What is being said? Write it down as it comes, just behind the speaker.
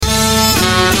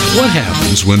What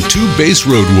happens when two bass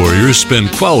road warriors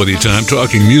spend quality time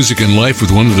talking music and life with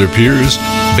one of their peers?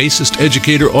 Bassist,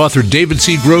 educator, author David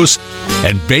C. Gross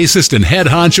and bassist and head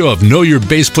honcho of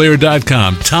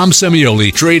KnowYourBassPlayer.com, Tom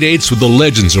Semioli, trade dates with the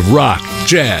legends of rock,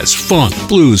 jazz, funk,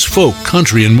 blues, folk,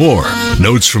 country, and more.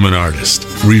 Notes from an Artist,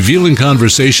 revealing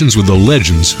conversations with the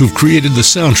legends who've created the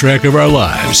soundtrack of our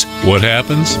lives. What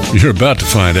happens? You're about to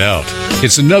find out.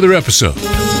 It's another episode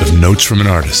of Notes from an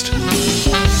Artist.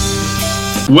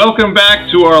 Welcome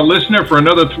back to our listener for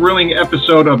another thrilling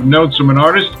episode of Notes from an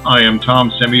Artist. I am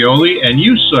Tom Semioli, and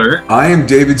you, sir? I am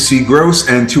David C. Gross,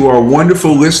 and to our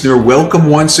wonderful listener, welcome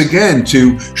once again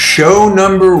to show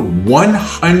number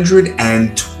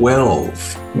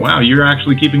 112. Wow, you're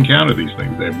actually keeping count of these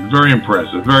things, David. Very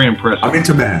impressive, very impressive. I'm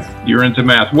into math. You're into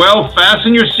math. Well,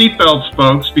 fasten your seatbelts,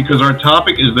 folks, because our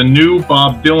topic is the new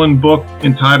Bob Dylan book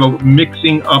entitled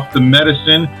Mixing Up the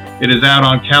Medicine. It is out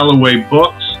on Callaway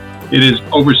Books. It is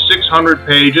over 600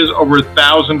 pages, over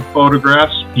 1,000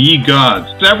 photographs. Ye gods.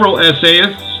 Several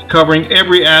essayists covering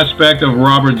every aspect of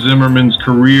Robert Zimmerman's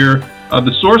career.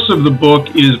 The source of the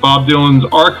book is Bob Dylan's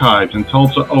archives in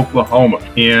Tulsa, Oklahoma.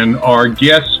 And our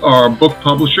guests are book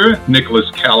publisher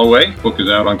Nicholas Callaway. The book is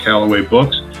out on Callaway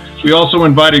Books. We also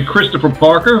invited Christopher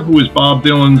Parker, who is Bob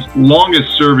Dylan's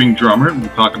longest-serving drummer. We'll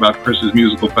talk about Chris's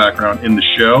musical background in the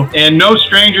show. And no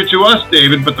stranger to us,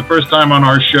 David, but the first time on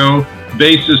our show,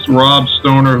 bassist Rob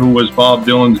Stoner, who was Bob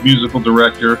Dylan's musical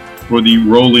director for the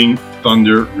Rolling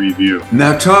Thunder Revue.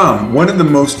 Now, Tom, one of the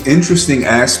most interesting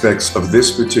aspects of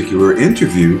this particular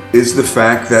interview is the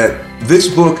fact that this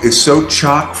book is so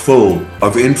chock full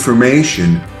of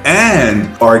information, and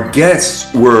our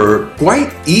guests were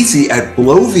quite easy at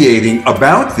bloviating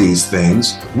about these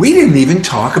things. We didn't even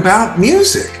talk about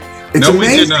music. It's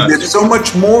amazing. There's so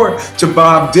much more to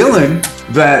Bob Dylan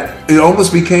that it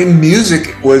almost became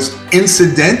music was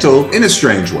incidental in a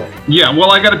strange way. Yeah,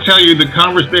 well, I got to tell you, the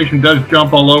conversation does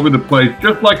jump all over the place,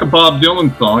 just like a Bob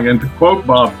Dylan song. And to quote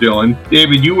Bob Dylan,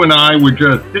 David, you and I were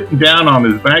just sitting down on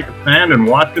this bank of sand and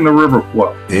watching the river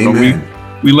flow. Amen. So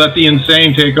we let the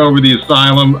insane take over the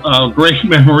asylum. Great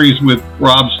memories with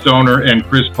Rob Stoner and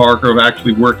Chris Parker of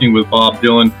actually working with Bob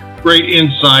Dylan. Great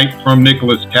insight from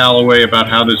Nicholas Callaway about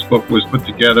how this book was put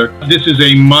together. This is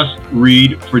a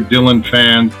must-read for Dylan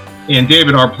fans. And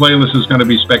David, our playlist is going to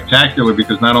be spectacular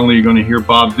because not only are you going to hear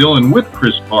Bob Dylan with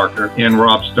Chris Parker and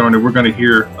Rob Stoner, we're going to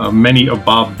hear many of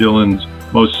Bob Dylan's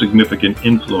most significant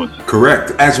influences.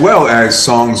 Correct, as well as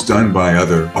songs done by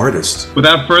other artists.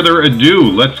 Without further ado,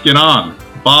 let's get on.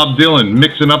 Bob Dylan,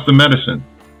 Mixing Up the Medicine.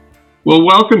 Well,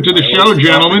 welcome to the show,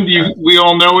 gentlemen. We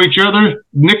all know each other.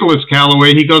 Nicholas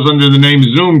Callaway, he goes under the name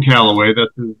Zoom Callaway.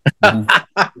 That's his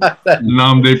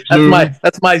nom de plume.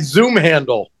 That's my Zoom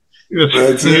handle.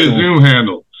 That's his Zoom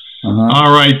handle.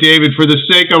 All right, David, for the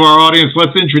sake of our audience,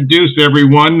 let's introduce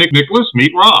everyone. Nicholas,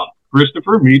 meet Rob.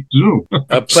 Christopher, meet Zoom.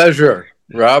 A pleasure,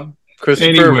 Rob.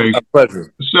 Christopher, anyway, a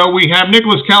pleasure. So we have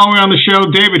Nicholas Callaway on the show.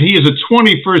 David, he is a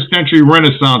 21st century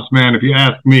Renaissance man, if you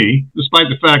ask me, despite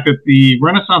the fact that the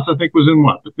Renaissance, I think, was in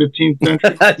what, the 15th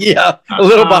century? Yeah, a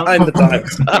little behind the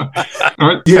times.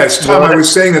 Right. Yes, Tom, I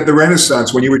was saying that the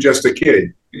Renaissance when you were just a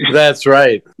kid. That's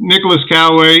right. Nicholas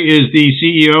Callaway is the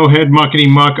CEO, head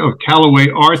muckety-muck of Callaway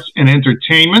Arts and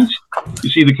Entertainment. You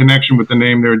see the connection with the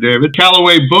name there, David.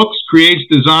 Callaway Books creates,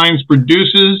 designs,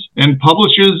 produces, and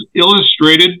publishes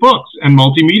illustrated books and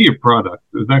multimedia products.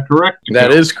 Is that correct?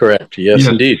 That is correct. Yes,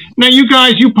 indeed. Now, you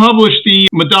guys, you published the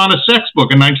Madonna Sex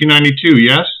book in 1992,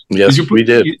 yes? Yes, we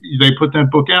did. They put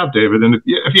that book out, David, and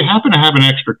if you happen to have an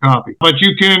extra copy. But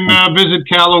you can visit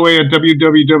Callaway at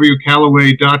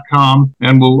www.callaway.com,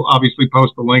 and we'll obviously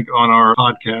post the link on our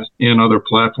podcast and other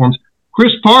platforms.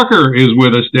 Chris Parker is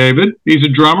with us, David. He's a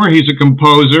drummer, he's a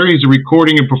composer, he's a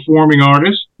recording and performing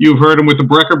artist. You've heard him with the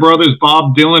Brecker Brothers,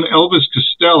 Bob Dylan, Elvis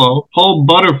Costello, Paul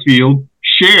Butterfield,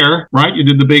 Cher, right? You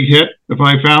did the big hit, If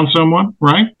I Found Someone,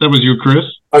 right? That was you, Chris.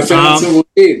 I found someone.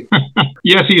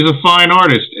 Yes, he's a fine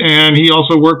artist. And he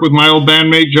also worked with my old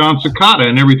bandmate, John Cicada,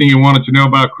 and everything you wanted to know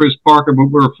about Chris Parker, but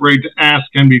we're afraid to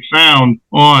ask, can be found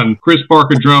on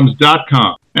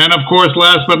chrisparkerdrums.com. And of course,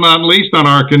 last but not least on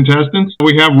our contestants,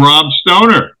 we have Rob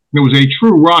Stoner. He was a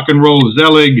true rock and roll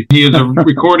zealot. He is a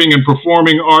recording and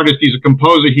performing artist. He's a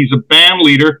composer. He's a band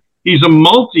leader. He's a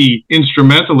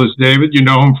multi-instrumentalist, David. You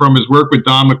know him from his work with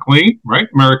Don McLean, right?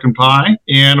 American Pie.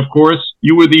 And, of course,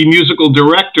 you were the musical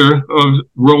director of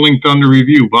Rolling Thunder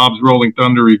Revue, Bob's Rolling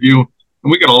Thunder Revue.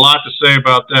 And we got a lot to say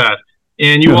about that.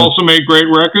 And you also made great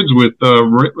records with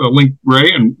Link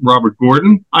Wray and Robert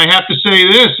Gordon. I have to say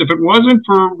this, if it wasn't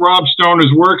for Rob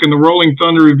Stoner's work in the Rolling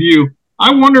Thunder Revue,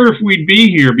 I wonder if we'd be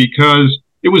here, because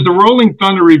It was the Rolling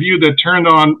Thunder Review that turned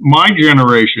on my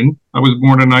generation. I was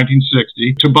born in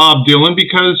 1960, to Bob Dylan,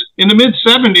 because in the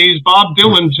mid-'70s, Bob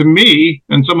Dylan, to me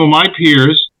and some of my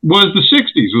peers, was the 60s.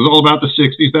 It was all about the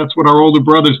 60s. That's what our older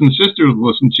brothers and sisters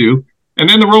listened to. And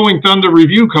then the Rolling Thunder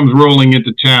Review comes rolling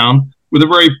into town with a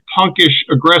very punkish,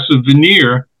 aggressive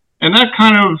veneer. And that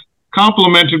kind of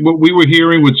complemented what we were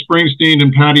hearing with Springsteen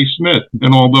and Patti Smith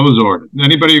and all those artists.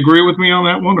 Anybody agree with me on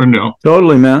that one or no?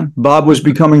 Totally, man. Bob was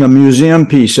becoming a museum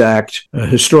piece act, a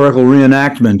historical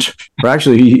reenactment. Or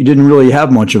actually, he didn't really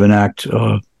have much of an act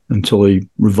until he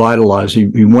revitalized.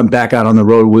 He went back out on the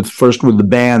road first with the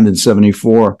band in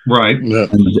 '74. Right. Yeah.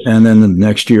 And then the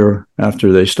next year,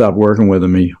 after they stopped working with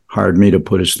him, he hired me to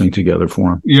put his thing together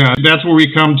for him. Yeah, that's where we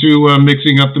come to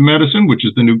Mixing Up the Medicine, which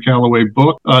is the new Callaway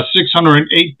book.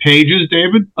 608 pages,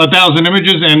 David, 1,000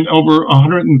 images, and over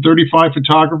 135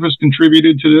 photographers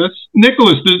contributed to this.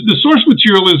 Nicholas, the source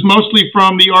material is mostly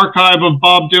from the archive of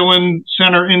Bob Dylan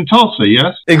Center in Tulsa,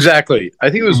 yes? Exactly. I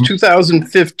think it was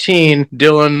 2015,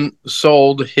 Dylan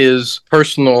sold his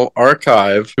personal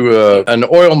archive to an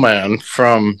oil man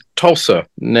from Tulsa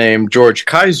named George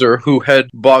Kaiser, who had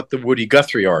bought the Woody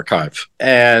Guthrie archive.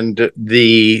 And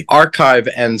the archive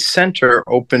and center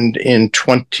opened in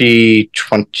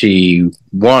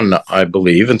 2021, I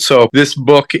believe. And so this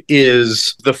book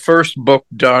is the first book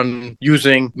done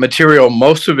using material,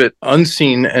 most of it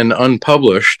unseen and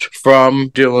unpublished,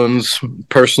 from Dylan's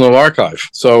personal archive.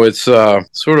 So it's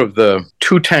sort of the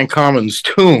Tutankhamun's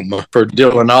tomb for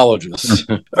Dylanologists.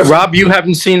 Rob, you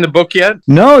haven't seen the book yet?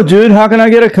 No, dude. How can I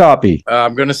get a copy?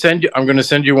 I'm going to send you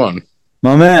one.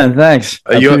 My man, thanks.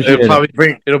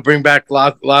 It'll bring back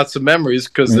lots of memories,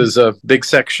 because there's a big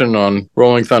section on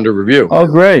Rolling Thunder Review. Oh,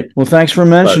 great. Well, thanks for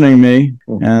mentioning me.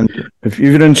 And if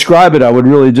you could inscribe it, I would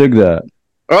really dig that.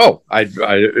 Oh,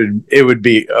 it would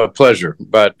be a pleasure.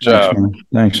 But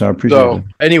thanks, I appreciate it.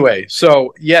 Anyway,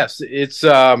 so yes, it's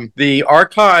the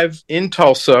archive in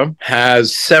Tulsa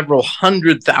has several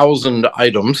 100,000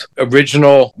 items,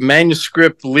 original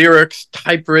manuscript, lyrics,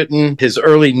 typewritten, his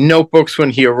early notebooks when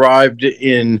he arrived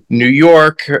in New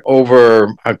York,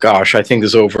 over I think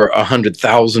there's over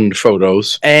 100,000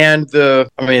 photos, and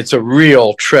it's a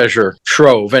real treasure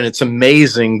trove, and it's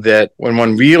amazing that when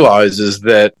one realizes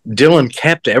that Dylan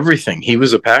kept everything. He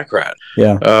was a pack rat.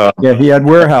 Yeah. He had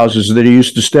warehouses that he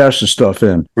used to stash the stuff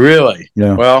in. Really?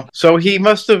 Yeah. Well, so he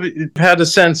must have had a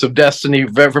sense of destiny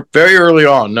very, very early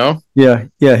on, no? Yeah,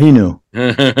 he knew.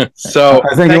 So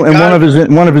I think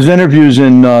in one of his interviews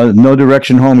in No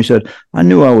Direction Home, he said, "I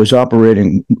knew I was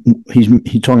operating." He's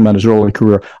talking about his early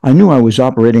career. "I knew I was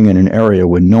operating in an area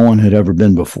where no one had ever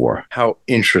been before." How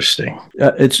interesting!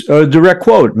 It's a direct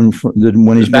quote when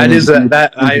he's.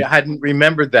 I hadn't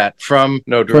remembered that from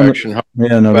No Direction Home.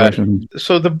 Yeah, No Direction.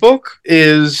 So the book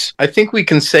is, I think we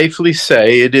can safely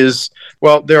say it is.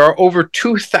 Well, there are over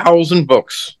 2,000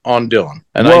 books on Dylan,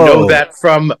 and Whoa. I know that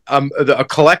from a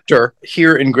collector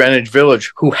here in Greenwich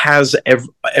Village who has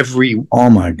every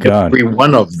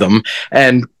one of them,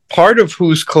 and part of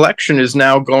whose collection is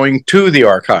now going to the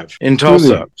archive in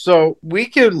Tulsa. So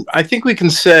I think we can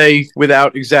say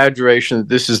without exaggeration that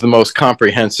this is the most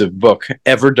comprehensive book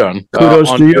ever done.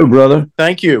 Kudos to you, brother.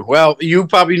 Thank you. Well, you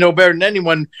probably know better than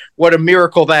anyone what a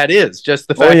miracle that is. Just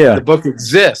the fact that the book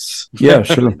exists. Yeah,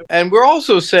 sure. And we're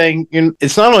also saying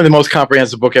it's not only the most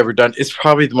comprehensive book ever done, it's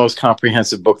probably the most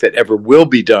comprehensive book that ever will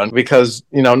be done, because,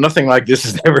 nothing like this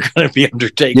is never going to be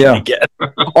undertaken again.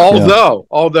 Although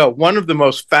one of the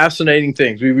most fascinating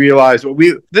things we realized,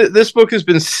 this book has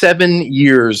been 7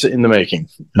 years in the making.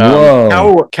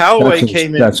 Callaway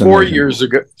came in 4 years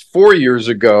ago. 4 years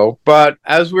ago, but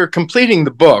as we're completing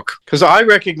the book, because I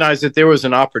recognized that there was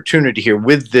an opportunity here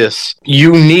with this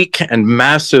unique and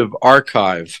massive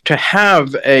archive to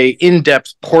have a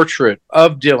in-depth portrait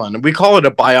of Dylan. We call it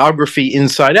a biography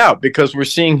inside out, because we're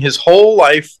seeing his whole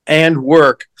life and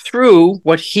work through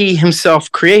what he himself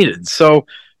created. So,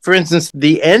 for instance,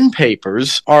 the end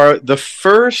papers are the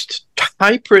first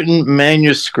typewritten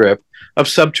manuscript of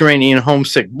Subterranean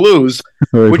Homesick Blues,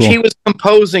 which he was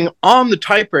composing on the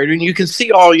typewriter, and you can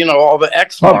see all the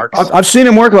X marks. I've seen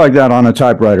him work like that on a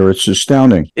typewriter. It's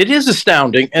astounding. It is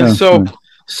astounding, and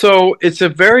so it's a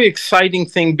very exciting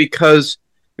thing, because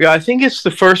I think it's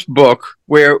the first book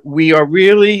where we are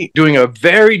really doing a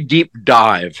very deep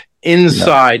dive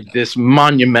inside this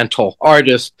monumental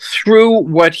artist through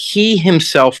what he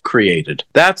himself created.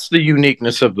 That's the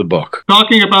uniqueness of the book.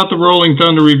 Talking about the Rolling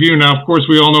Thunder Review, now, of course,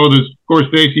 we all know this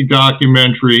Scorsese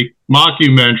mockumentary,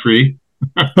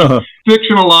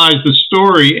 fictionalized the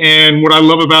story. And what I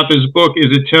love about this book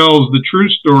is it tells the true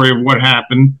story of what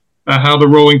happened, how the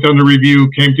Rolling Thunder Review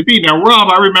came to be. Now,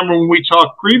 Rob, I remember when we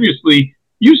talked previously,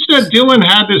 You said Dylan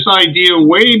had this idea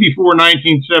way before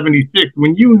 1976,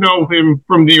 when you know him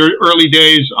from the early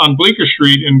days on Bleecker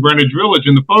Street in Greenwich Village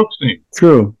in the folk scene.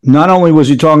 True. Not only was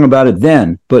he talking about it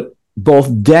then, but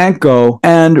both Danko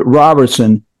and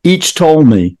Robertson each told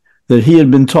me that he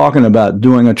had been talking about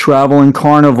doing a traveling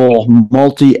carnival,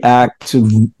 multi-act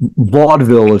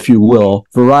vaudeville, if you will,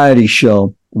 variety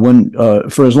show when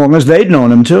for as long as they'd known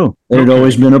him too. It had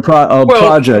always been a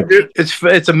project.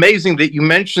 It's amazing that you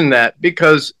mentioned that,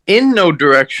 because in No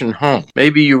Direction Home,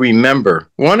 maybe you remember,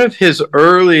 one of his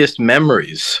earliest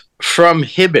memories from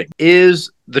Hibbing is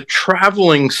the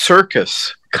traveling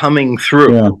circus coming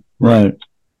through. Yeah, right.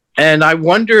 And I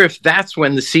wonder if that's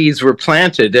when the seeds were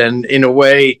planted. And in a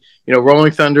way,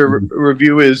 Rolling Thunder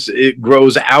Review it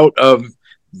grows out of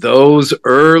those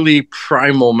early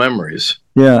primal memories.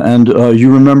 Yeah, and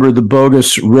you remember the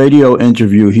bogus radio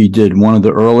interview he did, one of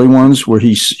the early ones, where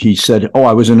he said, "Oh,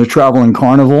 I was in a traveling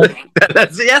carnival."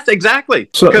 Yes, exactly.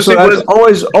 So that's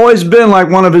always been like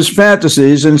one of his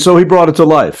fantasies, and so he brought it to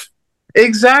life.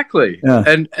 Exactly. Yeah.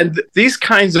 And these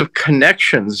kinds of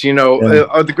connections,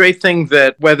 are the great thing,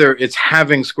 that whether it's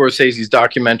having Scorsese's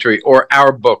documentary or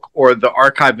our book or the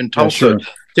archive in Tulsa,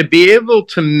 to be able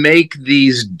to make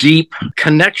these deep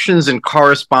connections and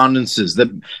correspondences that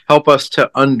help us to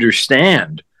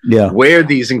understand where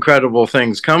these incredible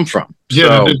things come from.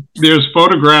 Yeah, so, there's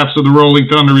photographs of the Rolling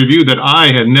Thunder Review that I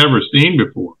had never seen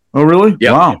before. Oh, really?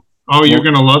 Yep. Wow. Oh, you're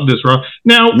going to love this, Rob.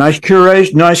 Now, nice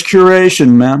curation,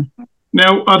 man.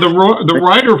 Now, the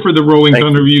writer for the Rolling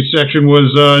Thunder Review section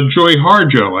was Joy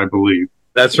Harjo, I believe.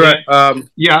 That's right.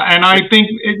 Yeah, and I think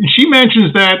she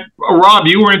mentions that, Rob,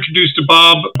 you were introduced to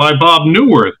Bob by Bob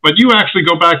Newirth, but you actually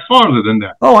go back farther than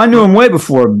that. Oh, I knew him way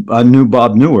before I knew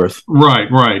Bob Newirth. Right.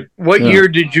 What year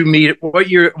did you meet? What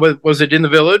year was it in the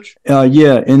Village? Yeah,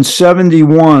 in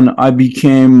 1971, I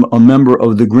became a member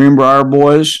of the Greenbrier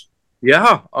Boys.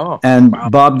 Yeah. Oh. And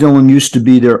Bob Dylan used to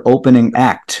be their opening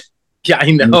act. Yeah,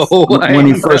 I know. When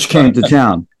he first came to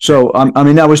town. So, I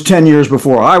mean, that was 10 years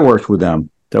before I worked with them.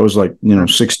 That was like,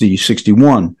 60,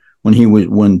 61 when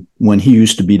he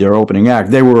used to be their opening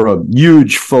act. They were a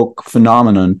huge folk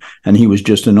phenomenon, and he was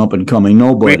just an up and coming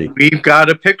nobody. We've got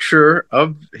a picture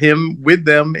of him with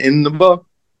them in the book.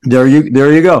 There you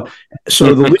go.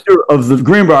 So the leader of the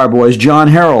Greenbrier Boys, John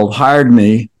Harold, hired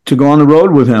me to go on the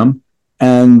road with him.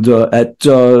 And at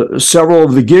several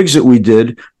of the gigs that we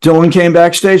did, Dylan came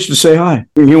backstage to say hi.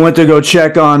 He went to go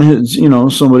check on his,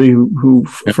 somebody who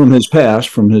from his past,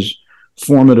 from his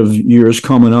formative years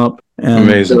coming up. And,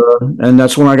 amazing. And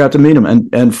that's when I got to meet him.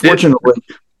 And fortunately,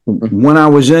 when I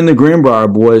was in the Greenbrier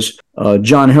Boys,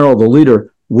 John Harold, the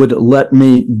leader, would let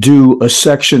me do a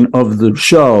section of the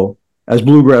show, as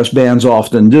bluegrass bands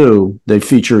often do. They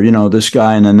feature, this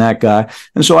guy and then that guy.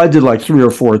 And so I did like 3 or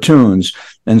 4 tunes.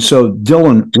 And so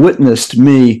Dylan witnessed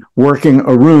me working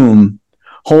a room,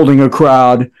 holding a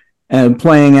crowd, and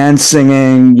playing and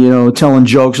singing, telling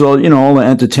jokes, all the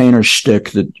entertainer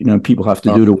shtick that, people have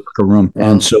to do to work a room.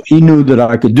 And so he knew that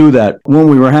I could do that when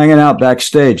we were hanging out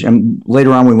backstage. And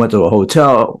later on, we went to a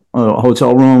hotel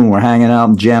room, and we're hanging out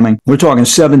and jamming. We're talking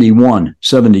 71,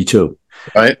 72.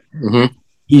 Right. Mm-hmm.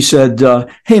 He said,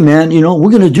 hey, man, we're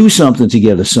going to do something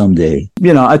together someday.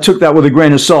 I took that with a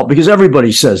grain of salt, because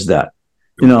everybody says that.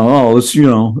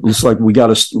 It's like we got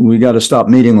to stop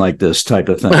meeting like this type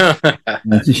of thing.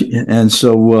 And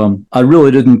so I really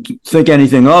didn't think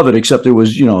anything of it, except it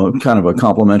was, kind of a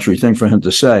complimentary thing for him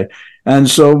to say. And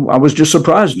so I was just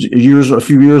surprised. A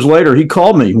few years later, he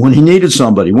called me when he needed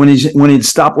somebody, when he'd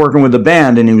stopped working with the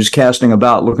band and he was casting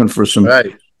about looking for some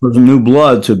new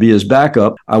blood to be his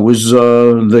backup. I was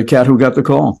the cat who got the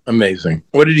call. Amazing.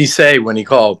 What did he say when he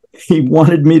called? He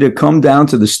wanted me to come down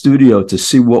to the studio to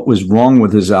see what was wrong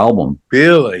with his album.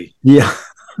 Really? Yeah.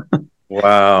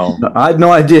 Wow. I had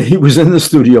no idea he was in the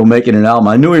studio making an album.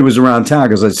 I knew he was around town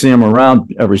because I'd see him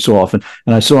around every so often.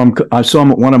 And I saw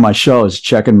him at one of my shows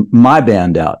checking my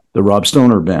band out, the Rob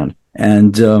Stoner band.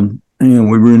 And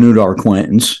we renewed our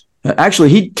acquaintance. Actually,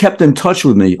 he kept in touch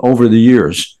with me over the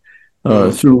years.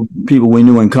 Through people we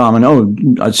knew in common. Oh,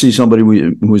 I'd see somebody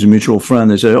who was a mutual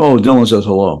friend. They'd say, oh, Dylan says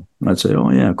hello. And I'd say,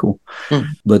 oh, yeah, cool.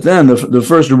 But then the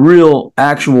first real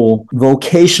actual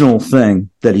vocational thing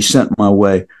that he sent my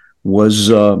way was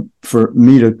for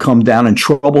me to come down and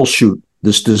troubleshoot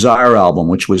this Desire album,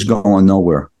 which was going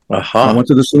nowhere. I went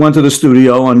to the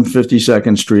studio on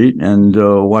 52nd Street and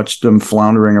watched them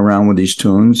floundering around with these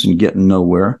tunes and getting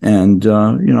nowhere. And,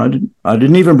 I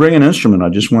didn't even bring an instrument. I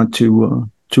just went to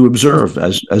to observe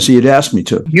as he had asked me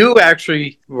to. You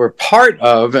actually were part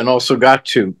of and also got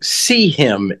to see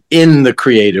him in the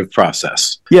creative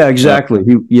process. Yeah, exactly.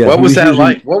 What was that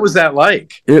like? What was that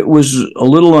like? It was a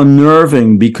little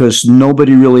unnerving because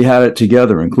nobody really had it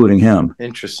together, including him.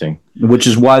 Interesting. Which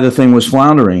is why the thing was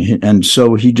floundering. And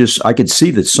so I could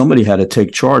see that somebody had to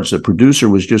take charge. The producer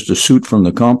was just a suit from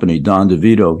the company, Don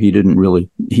DeVito. He didn't really,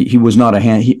 he was not a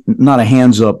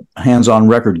hands-on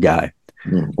record guy.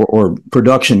 Or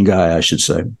production guy, I should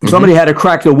say. Mm-hmm. Somebody had to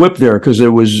crack the whip there because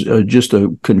there was just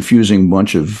a confusing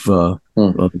bunch of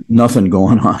nothing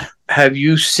going on. Have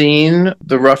you seen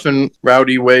the Rough and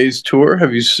Rowdy Ways tour?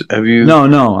 Have you?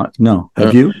 No.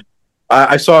 Have you?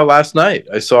 I saw it last night.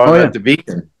 I saw it at the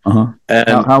Beacon. And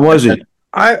how was he?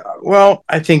 I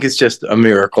think it's just a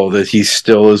miracle that he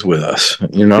still is with us.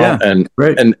 And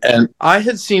I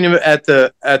had seen him at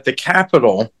the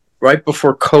Capitol right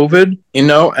before COVID,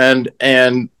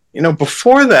 and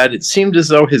before that, it seemed as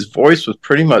though his voice was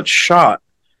pretty much shot.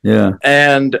 Yeah.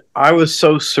 And I was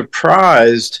so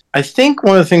surprised. I think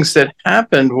one of the things that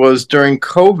happened was during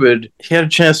COVID, he had a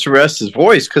chance to rest his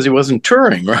voice because he wasn't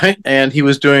touring, right? And he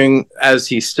was doing, as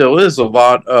he still is, a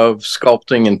lot of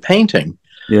sculpting and painting.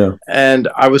 Yeah. And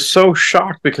I was so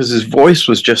shocked because his voice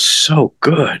was just so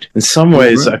good. In some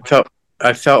ways, I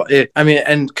felt it. I mean,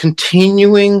 and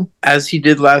continuing as he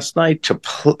did last night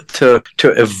to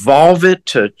evolve it,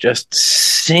 to just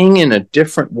sing in a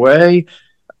different way.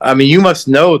 I mean, you must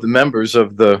know the members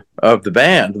of the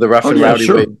band, the Rough and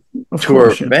Rowdy Way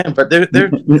tour band. But they're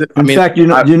in fact, you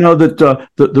know that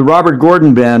the Robert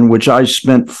Gordon band, which I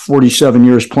spent 47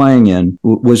 years playing in,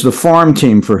 was the farm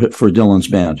team for Dylan's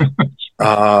band.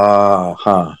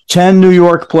 10 New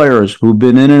York players who've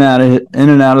been in and out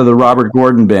of the Robert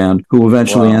Gordon band, who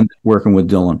eventually ended working with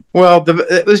Dylan. Well,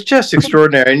 it was just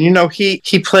extraordinary, and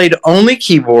he played only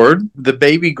keyboard, the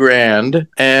baby grand,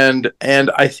 and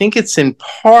I think it's in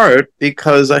part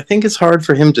because I think it's hard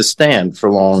for him to stand for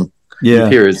long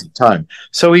periods of time.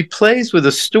 So he plays with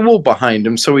a stool behind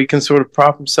him so he can sort of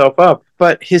prop himself up.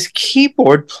 But his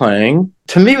keyboard playing,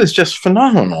 to me, was just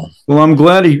phenomenal. Well, I'm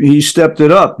glad he stepped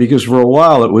it up, because for a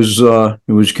while it was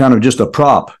kind of just a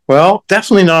prop. Well,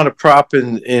 definitely not a prop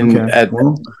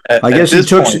I guess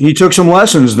he took some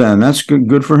lessons then. That's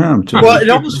good for him too. Well, it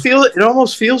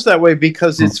almost feels that way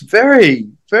because it's very,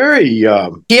 very.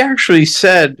 He actually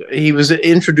said he was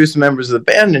introduced to members of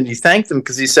the band and he thanked them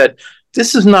because he said,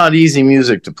 "This is not easy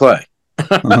music to play."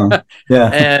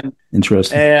 Yeah, and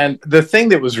interesting. And the thing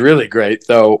that was really great,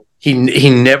 though, he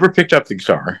never picked up the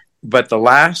guitar, but the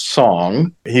last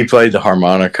song he played the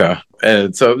harmonica,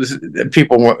 and so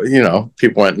people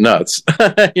went nuts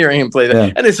hearing him play that.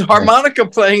 Yeah. And his harmonica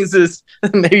playing is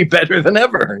maybe better than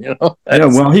ever. Well,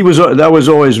 that was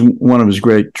always one of his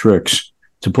great tricks,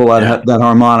 to pull out that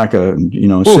harmonica,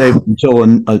 save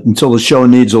until the show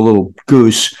needs a little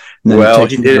goose. And then he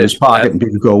takes it in his pocket, and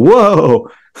people go, "Whoa!"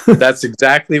 That's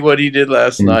exactly what he did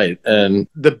last night. And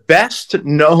the best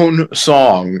known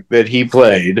song that he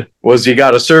played was "You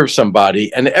Gotta Serve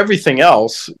Somebody," and everything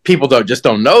else, people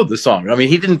don't know the song. I mean,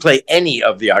 he didn't play any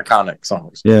of the iconic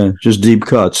songs. Yeah, just deep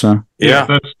cuts, huh? Yeah,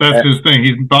 that's his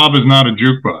thing. Bob is not a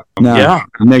jukebox. No,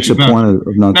 he makes a point of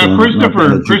not. Now,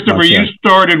 Christopher, you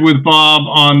started with Bob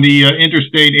on the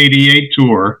Interstate '88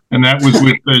 tour, and that was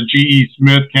with G.E.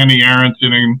 Smith, Kenny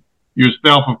Aronson, and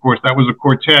yourself, of course. That was a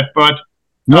quartet, but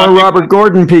more Robert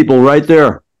Gordon people right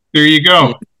there. There you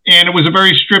go. And it was a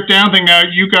very stripped down thing. Now,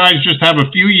 you guys just have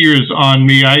a few years on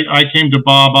me. I came to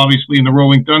Bob, obviously, in the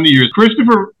Rolling Thunder years.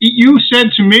 Christopher, you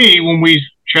said to me when we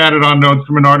chatted on Notes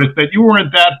from an Artist that you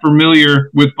weren't that familiar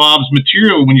with Bob's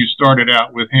material when you started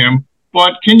out with him.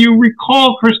 But can you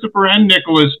recall, Christopher and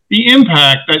Nicholas, the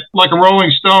impact that, like a Rolling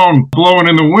Stone blowing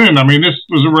in the wind? I mean, this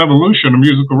was a revolution, a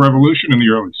musical revolution in the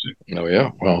early 60s. Oh,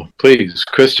 yeah. Well, please,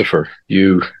 Christopher,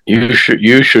 you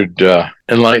should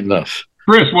enlighten us.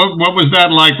 Chris, what was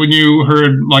that like when you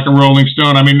heard Like a Rolling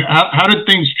Stone? I mean, how did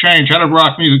things change? How did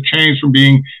rock music change from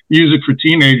being music for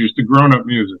teenagers to grown-up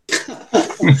music?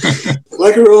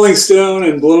 Like a Rolling Stone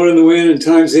and Blowing in the Wind and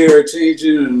Times They Are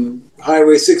Changing and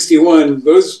Highway 61,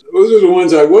 those are the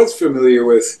ones I was familiar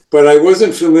with. But I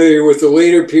wasn't familiar with the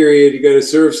later period, You Gotta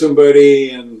Serve Somebody,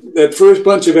 and that first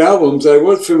bunch of albums, I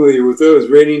was familiar with those.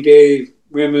 Rainy Day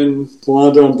Women,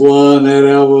 Blonde on Blonde, that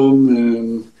album,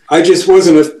 and I just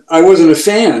wasn't a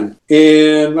fan.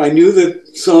 And I knew the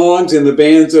songs, and the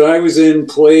bands that I was in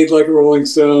played Like a Rolling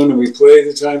Stone, and we played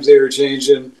The Times They Were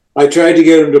Changing. I tried to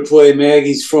get them to play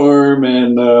Maggie's Farm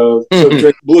and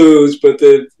Drink Blues, but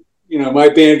my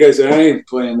band guy said, "I ain't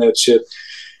playing that shit."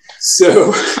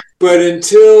 So, but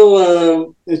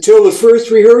until the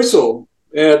first rehearsal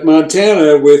at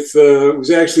Montana with, it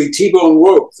was actually T-Bone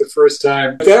Woke the first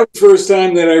time. That was the first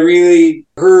time that I really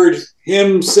heard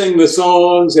him sing the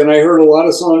songs, and I heard a lot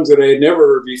of songs that I had never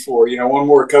heard before. One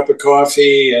More Cup of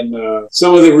Coffee, and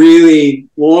some of the really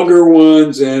longer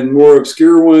ones and more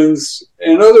obscure ones,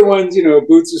 and other ones,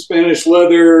 Boots of Spanish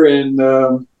Leather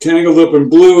and Tangled Up in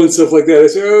Blue and stuff like that. I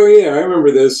said, oh yeah, I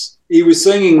remember this. He was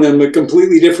singing them a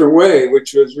completely different way,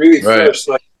 which was really fresh.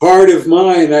 Like Heart of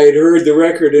Mine, I had heard the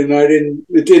record and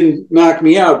it didn't knock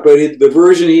me out, but the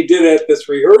version he did at this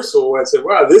rehearsal, I said,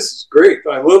 wow, this is great.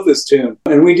 I love this tune.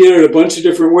 And we did it a bunch of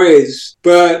different ways,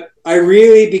 but I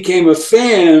really became a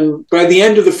fan. By the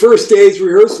end of the first day's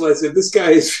rehearsal, I said, this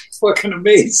guy is fucking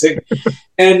amazing.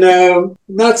 And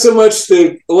not so much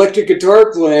the electric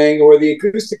guitar playing or the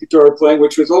acoustic guitar playing,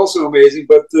 which was also amazing,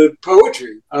 but the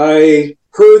poetry. I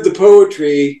heard the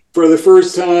poetry for the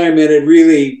first time and it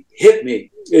really hit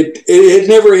me. It had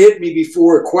never hit me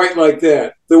before quite like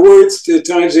that. The words to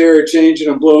Times They Are Changing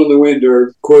and Blowing the Wind are,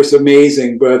 of course,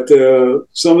 amazing, but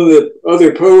some of the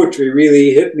other poetry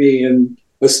really hit me and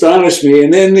astonished me.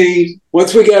 And then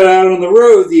once we got out on the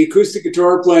road, the acoustic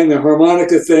guitar playing, the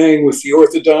harmonica thing with the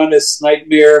orthodontist's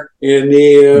nightmare, and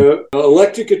the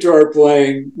electric guitar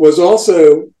playing was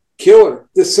also killer.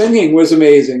 The singing was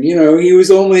amazing. He was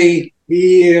only...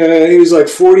 He was like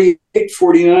 48,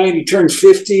 49. He turned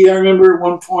 50, I remember, at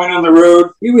one point on the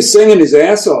road. He was singing his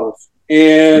ass off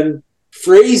and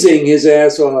phrasing his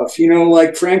ass off,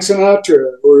 like Frank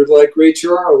Sinatra or like Ray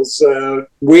Charles,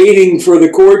 waiting for the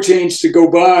chord change to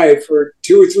go by for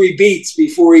 2 or 3 beats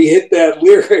before he hit that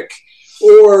lyric,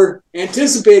 or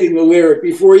anticipating the lyric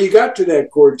before you got to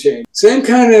that chord change. Same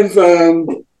kind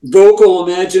of vocal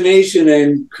imagination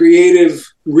and creative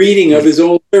reading of his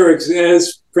own lyrics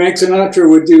as Frank Sinatra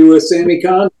would do a Sammy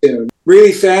Kahn tune.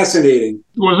 Really fascinating.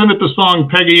 Wasn't it the song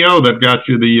Peggy O that got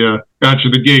you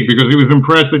the gig? Because he was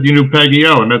impressed that you knew Peggy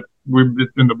O, and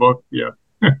it's in the book. Yeah.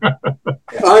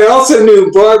 I also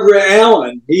knew Barbara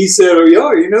Allen. He said, "Oh,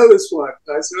 yeah, you know this one."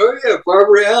 I said, "Oh, yeah,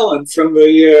 Barbara Allen from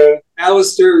the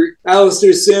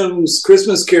Alistair Sims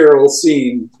Christmas Carol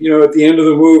scene, at the end of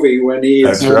the movie when he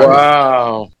is." Right.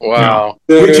 Wow.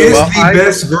 Which is the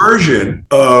best version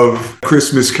of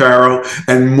Christmas Carol.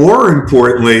 And more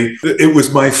importantly, it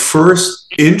was my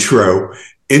first intro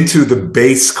into the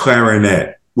bass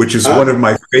clarinet, which is one of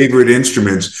my favorite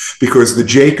instruments, because the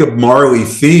Jacob Marley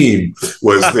theme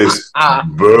was this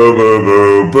boo, boo,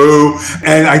 boo, boo.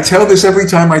 And I tell this every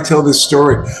time I tell this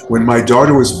story. When my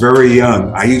daughter was very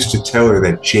young, I used to tell her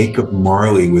that Jacob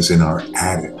Marley was in our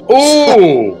attic.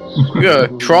 Oh, you're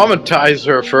going to traumatize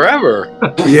her forever.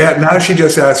 Yeah, now she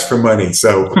just asks for money.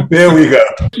 So there we go.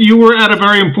 You were at a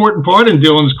very important part in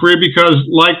Dylan's career because,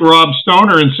 like Rob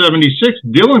Stoner in 76,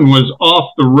 Dylan was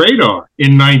off the radar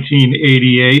in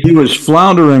 1988. He was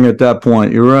floundering at that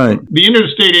point. You're right. The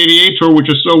Interstate 88 tour, which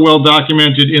is so well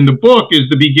documented in the book, is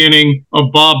the beginning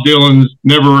of Bob Dylan's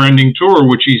never-ending tour,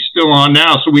 which he's still on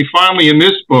now. So we finally, in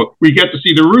this book, we get to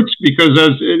see the roots because,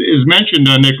 as is mentioned,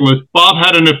 Nicholas, Bob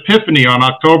had an epiphany on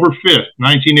October 5th,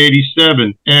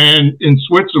 1987, and in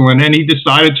Switzerland, and he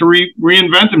decided to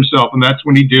reinvent himself, and that's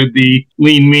when he did the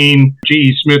Lean Mean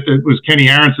G.E. Smith. It was Kenny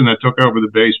Aronson that took over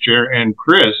the bass chair, and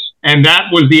Chris. And that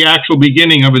was the actual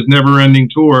beginning of his never-ending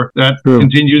tour that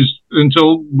continues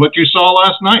until what you saw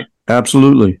last night.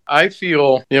 Absolutely. I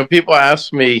feel, people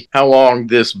ask me how long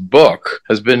this book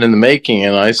has been in the making,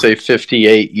 and I say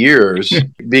 58 years,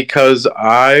 because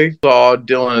I saw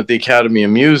Dylan at the Academy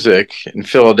of Music in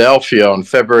Philadelphia on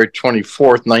February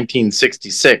 24th,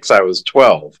 1966. I was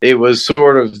 12. It was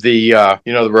sort of the,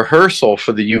 the rehearsal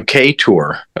for the UK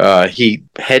tour. He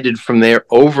headed from there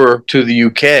over to the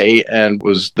UK and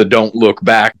was the Don't Look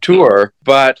Back tour.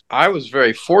 But I was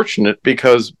very fortunate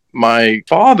because my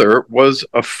father was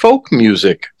a folk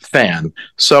music fan.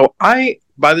 So by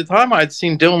the time I'd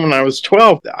seen Dylan when I was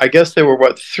 12, I guess there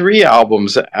were, 3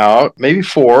 albums out, maybe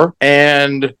 4.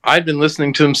 And I'd been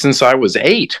listening to him since I was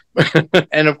 8.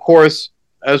 And of course,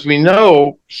 as we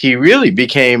know, he really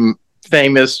became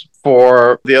famous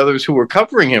for the others who were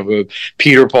covering him, with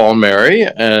Peter, Paul, and Mary,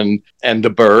 and the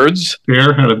Byrds.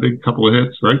 Cher had a big couple of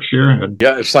hits, right? Cher had.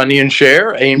 Yeah, Sonny and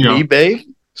Cher, A&B Babe.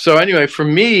 So anyway, for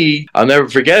me, I'll never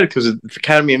forget it, because at the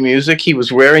Academy of Music, he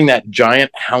was wearing that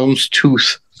giant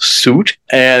houndstooth suit,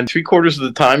 and 3/4 of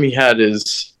the time he had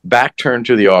his back turned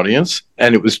to the audience,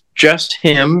 and it was just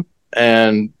him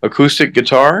and acoustic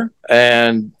guitar,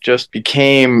 and just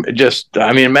became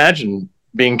imagine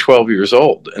being 12 years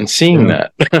old and seeing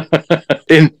that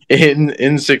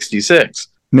in 66.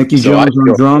 Mickey Jones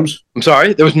on drums? I'm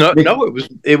sorry, there was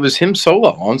it was him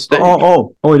solo on stage.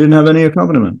 Oh, he didn't have any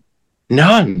accompaniment.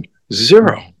 None.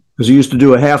 Zero. Because he used to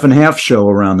do a half and half show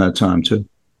around that time, too.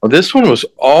 Well, this one was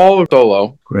all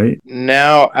solo. Great.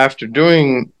 Now, after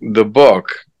doing the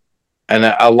book and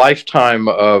a lifetime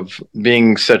of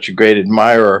being such a great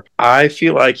admirer, I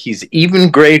feel like he's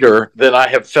even greater than I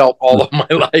have felt all of my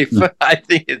life. I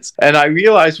think and I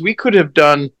realized we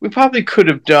probably could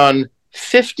have done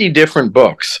 50 different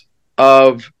books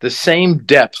of the same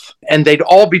depth, and they'd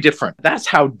all be different. That's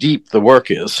how deep the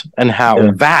work is and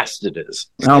how vast it is.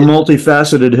 How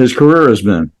multifaceted his career has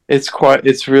been.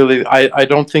 It's really, I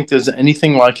don't think there's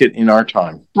anything like it in our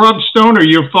time. Rob Stoner,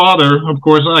 your father, of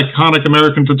course, iconic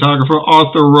American photographer,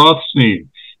 Arthur Rothstein.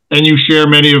 And you share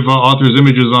many of Arthur's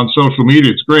images on social media.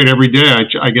 It's great. Every day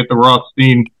I get the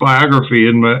Rothstein biography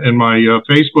in my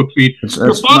Facebook feed.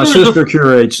 My sister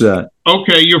curates that.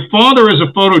 Okay, your father is a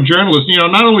photojournalist.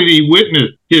 Not only did he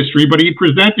witness history, but he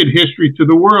presented history to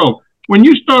the world. When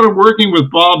you started working with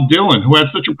Bob Dylan, who had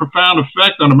such a profound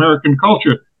effect on American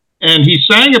culture, and he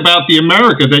sang about the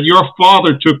America that your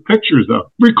father took pictures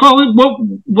of. Recall it.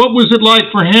 What was it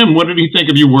like for him? What did he think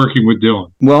of you working with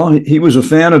Dylan? Well, he was a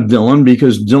fan of Dylan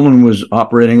because Dylan was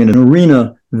operating in an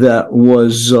arena that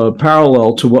was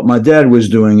parallel to what my dad was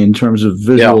doing in terms of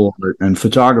visual art and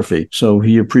photography. So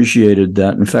he appreciated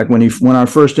that. In fact, when I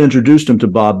first introduced him to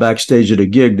Bob backstage at a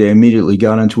gig, they immediately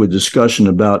got into a discussion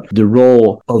about the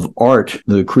role of art,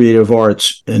 the creative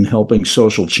arts, in helping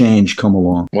social change come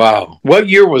along. Wow. What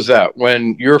year was that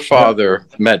when your father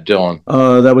met Dylan?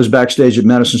 That was backstage at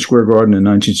Madison Square Garden in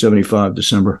 1975,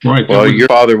 December. Right. Well, your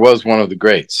father was one of the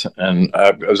greats. And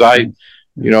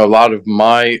a lot of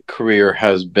my career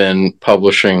has been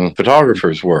publishing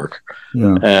photographers' work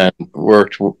and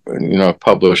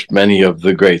published many of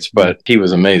the greats, but he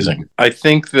was amazing. I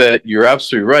think that you're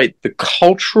absolutely right. The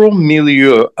cultural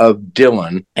milieu of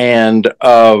Dylan and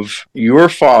of your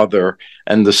father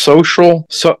and the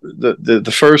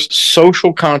the first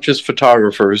social conscious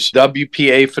photographers,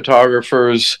 WPA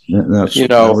photographers,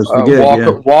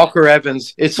 Walker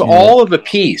Evans, it's all of a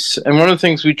piece. And one of the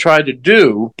things we tried to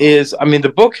do is, the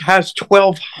book has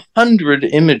 1,200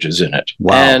 images in it.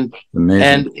 Wow.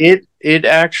 And it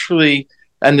actually,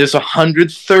 and there's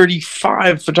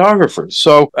 135 photographers.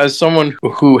 So as someone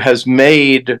who has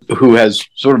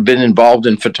sort of been involved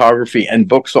in photography and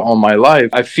books all my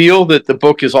life, I feel that the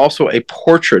book is also a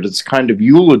portrait. It's kind of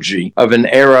eulogy of an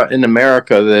era in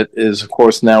America that is, of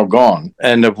course, now gone,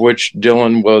 and of which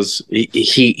Dylan was,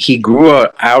 he grew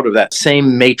out of that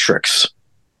same matrix.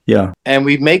 Yeah. And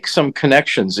we make some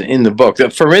connections in the book.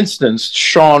 For instance,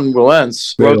 Sean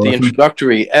Wilentz wrote the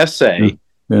introductory essay.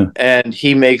 Yeah. And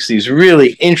he makes these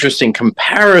really interesting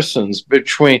comparisons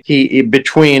between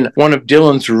one of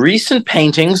Dylan's recent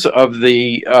paintings of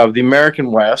the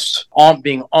American West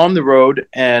being on the road,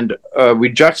 and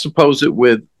we juxtapose it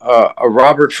with a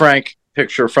Robert Frank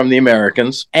picture from the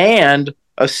Americans and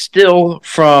a still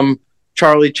from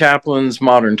Charlie Chaplin's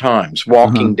Modern Times,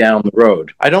 walking down the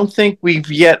road. I don't think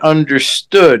we've yet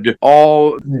understood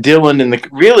all Dylan in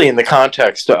the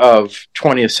context of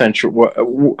 20th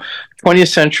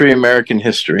century American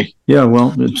history. Yeah,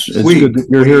 well, it's good that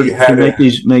you're here to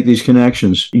make these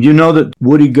connections. You know that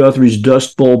Woody Guthrie's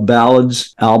Dust Bowl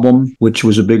Ballads album, which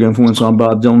was a big influence on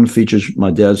Bob Dylan, features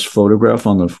my dad's photograph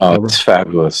on the cover. Oh, it's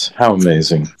fabulous. How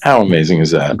amazing. How amazing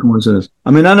is that?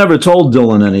 I never told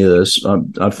Dylan any of this.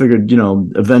 I figured,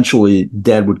 eventually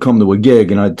Dad would come to a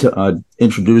gig and I'd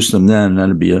introduce them then, and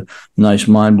that'd be a nice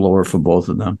mind blower for both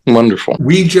of them. Wonderful.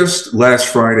 We just last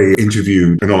Friday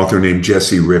interviewed an author named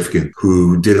Jesse Rifkin,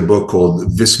 who did a book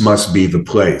called This Must Be the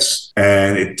Place.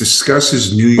 And it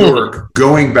discusses New York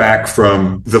going back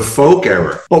from the folk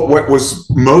era. But what was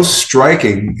most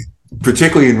striking,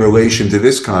 particularly in relation to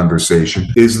this conversation,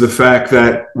 is the fact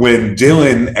that when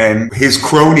Dylan and his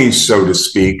cronies, so to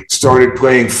speak, started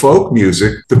playing folk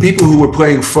music, the people who were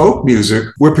playing folk music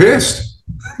were pissed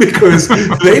because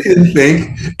they didn't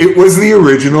think it was the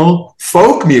original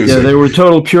folk music. Yeah, they were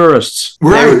total purists.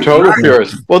 Right, they were total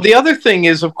purists. Well, the other thing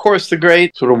is, of course, the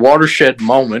great sort of watershed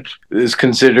moment is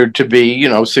considered to be,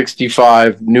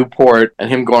 65, Newport, and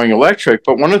him going electric.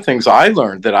 But one of the things I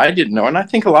learned that I didn't know, and I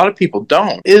think a lot of people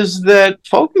don't, is that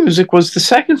folk music was the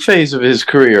second phase of his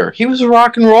career. He was a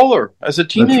rock and roller as a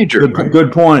teenager.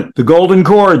 Good point. The Golden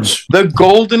Chords. The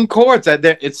Golden Chords.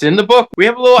 It's in the book. We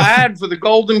have a little ad for the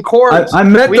Golden Chords. I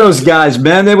met those guys,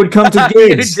 man. They would come to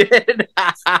gigs. You did.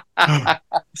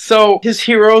 So his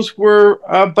heroes were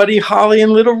Buddy Holly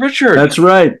and Little Richard. That's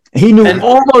right. He knew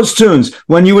all those tunes.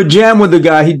 When you would jam with the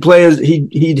guy, he'd play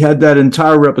he'd had that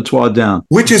entire repertoire down.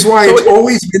 Which is why it's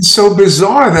always been so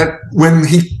bizarre that when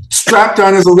he strapped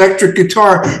on his electric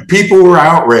guitar, people were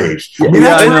outraged. I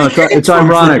know. It's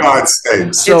ironic. For God's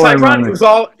sake. So ironic.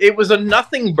 It was a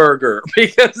nothing burger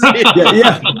because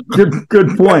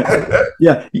Good point.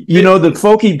 Yeah, you know, the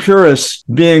folky purists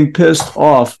being pissed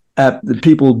off at the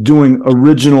people doing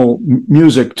original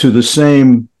music to the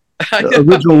same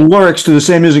original lyrics to the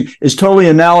same music is totally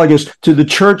analogous to the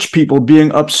church people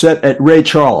being upset at Ray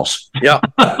Charles. Yeah.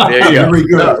 There you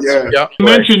go. You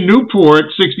mentioned Newport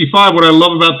 65. What I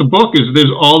love about the book is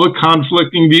there's all the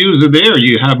conflicting views are there.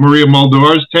 You have Maria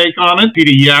Muldaur's take on it,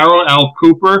 Peter Yarrow, Al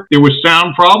Cooper. There were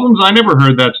sound problems. I never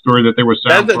heard that story that there were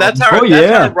sound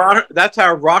problems. That's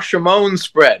our Rashomon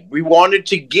spread. We wanted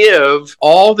to give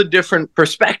all the different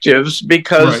perspectives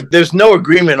because there's no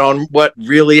agreement on what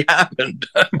really happened.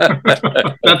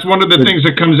 That's one of the things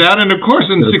that comes out. And of course,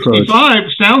 in 65,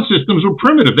 sound systems were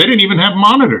primitive. They didn't even have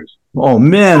monitors. Oh,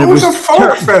 man. It was a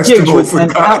folk festival, for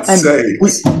God's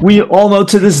sake. We all know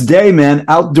to this day, man,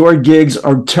 outdoor gigs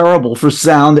are terrible for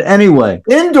sound anyway.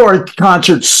 Indoor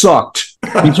concerts sucked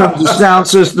in terms of sound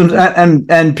systems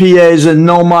and PAs and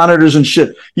no monitors and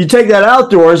shit. You take that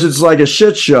outdoors, it's like a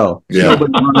shit show. Yeah.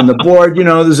 On the board, you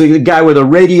know, there's a guy with a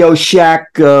Radio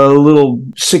Shack, little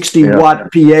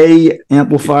 60-watt PA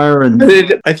amplifier. And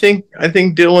I think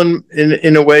Dylan,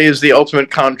 in a way, is the ultimate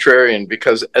contrarian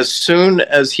because as soon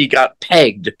as he got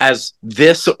pegged as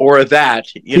this or that,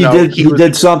 he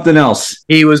did something else.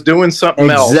 He was doing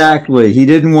something else. Exactly. He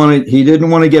didn't want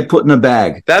to get put in a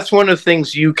bag. That's one of the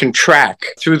things you can track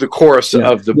through the course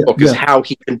of the book is how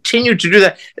he continued to do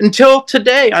that until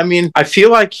today. I mean, I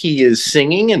feel like he is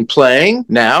singing and playing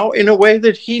now in a way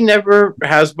that he never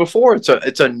has before.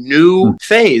 It's a new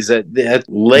phase at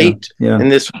late in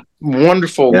this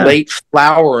wonderful late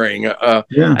flowering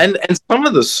and some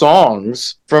of the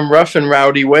songs from Rough and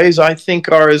Rowdy Ways I think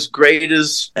are as great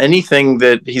as anything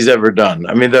that he's ever done.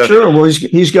 I mean, well,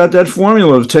 he's got that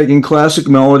formula of taking classic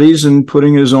melodies and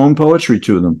putting his own poetry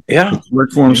to them. It's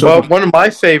worked for him. Well, one of my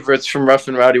favorites from Rough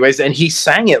and Rowdy Ways, and he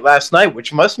sang it last night,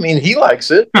 which must mean he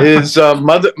likes it, is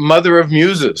Mother of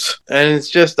Muses, and it's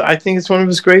just I think it's one of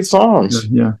his great songs.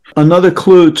 Another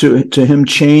clue to him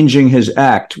changing his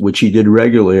act, which he did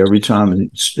regularly every time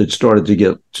it started to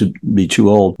get to be too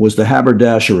old, was the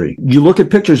haberdashery. You look at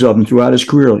pictures of him throughout his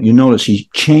career, you notice he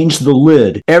changed the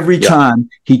lid every time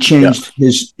he changed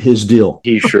his deal.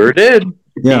 He sure did.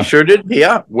 He sure did.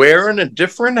 Yeah, wearing a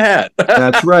different hat.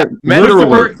 That's right.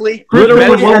 Literally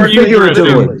and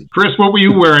figuratively. Chris, what were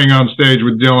you wearing on stage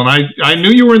with Dylan? I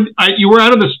knew you were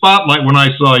out of the spotlight when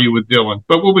I saw you with Dylan,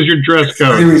 but what was your dress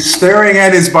code? He was staring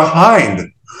at his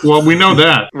behind. Well, we know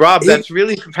that. Rob, that's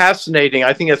really fascinating.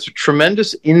 I think that's a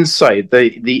tremendous insight,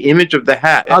 the image of the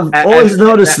hat. I've always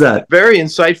noticed that. Very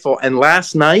insightful. And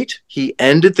last night, he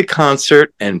ended the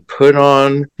concert and put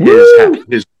on his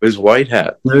hat, his white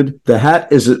hat. Dude, the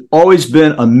hat has always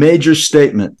been a major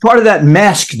statement. Part of that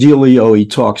mask dealio he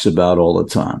talks about all the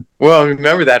time. Well,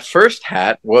 remember that first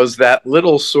hat was that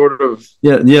little sort of...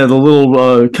 the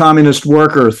little communist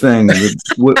worker thing, the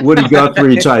Woody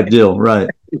Guthrie type deal, right.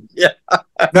 Yeah.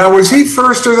 Now, was he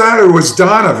first to that, or was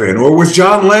Donovan, or was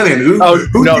John Lennon? Who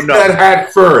did that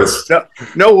hat first?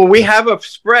 No, well, we have a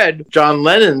spread, John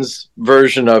Lennon's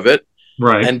version of it.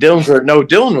 Right. And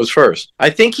Dylan was first. I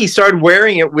think he started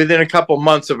wearing it within a couple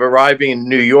months of arriving in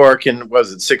New York in,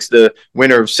 the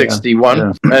winter of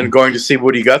 61 and going to see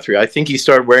Woody Guthrie. I think he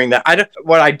started wearing that.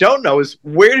 What I don't know is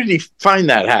where did he find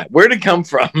that hat? Where did it come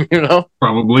from?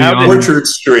 Probably on Orchard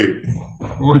Street.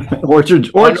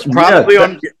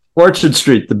 Orchard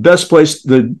Street, the best place,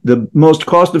 the most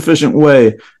cost-efficient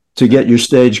way to get your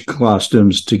stage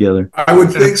costumes together. I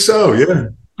would think so, yeah.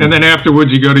 And then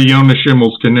afterwards, you go to Yonah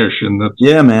Schimmel's Knish, and that's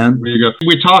man. Where you go.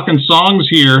 We're talking songs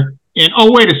here. And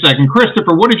wait a second,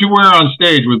 Christopher, what did you wear on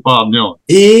stage with Bob Dylan?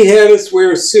 He had us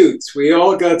wear suits. We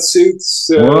all got suits,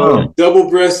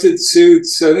 double-breasted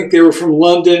suits. I think they were from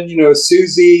London.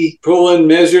 Susie Pullen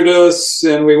measured us,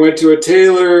 and we went to a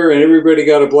tailor, and everybody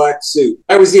got a black suit.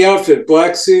 I was the outfit: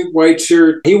 black suit, white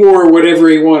shirt. He wore whatever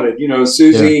he wanted.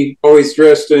 Susie always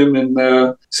dressed him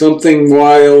in something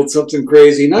wild, something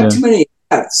crazy. Not too many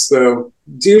hats, though.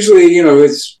 It's usually,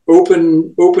 it's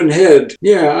open head.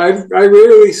 Yeah, I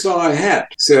rarely saw a hat,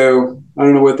 so I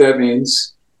don't know what that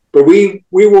means. But we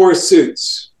wore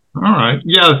suits. All right.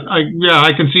 Yeah,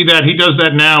 I can see that. He does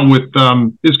that now with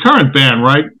his current band,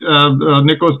 right?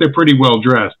 Nicholas, they're pretty well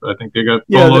dressed. I think they got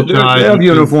polo ties. They have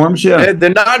uniforms, yeah. They're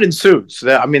not in suits.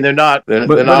 They're not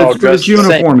But all dressed it's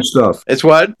uniform stuff. It's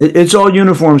what? It's all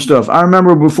uniform stuff. I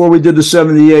remember before we did the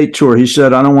 78 tour, he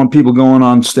said, I don't want people going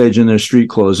on stage in their street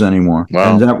clothes anymore.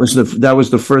 Wow. And that was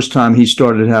the first time he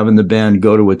started having the band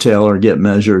go to a tailor, get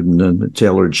measured, and then the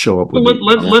tailor would show up with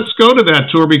Let's go to that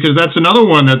tour, because that's another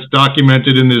one that's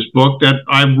documented in this book that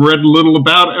I've read little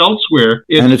about elsewhere.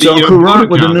 It's on current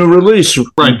with a new release.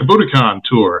 Right, the Budokan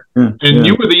tour. Yeah, and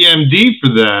you were the MD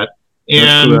for that.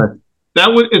 And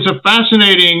it's a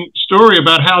fascinating story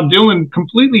about how Dylan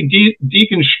completely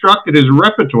deconstructed his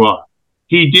repertoire.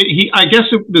 I guess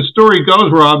the story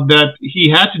goes, Rob, that he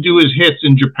had to do his hits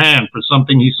in Japan for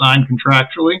something he signed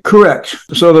contractually. Correct.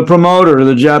 So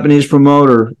the Japanese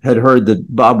promoter, had heard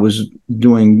that Bob was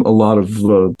doing a lot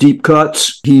of deep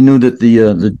cuts. He knew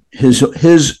that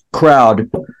his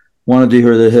crowd wanted to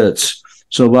hear the hits.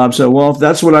 So Bob said, well, if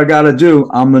that's what I got to do,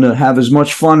 I'm going to have as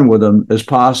much fun with them as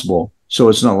possible. So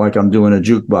it's not like I'm doing a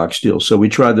jukebox deal. So we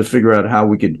tried to figure out how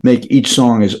we could make each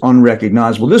song as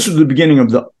unrecognizable. This was the beginning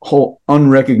of the whole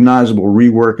unrecognizable,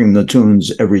 reworking the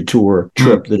tunes every tour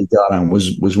trip that he got on,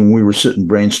 was when we were sitting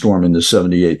brainstorming the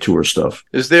 78 tour stuff.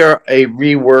 Is there a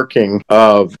reworking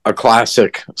of a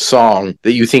classic song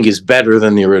that you think is better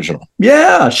than the original?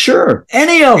 Yeah, sure.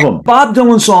 Any of them. Bob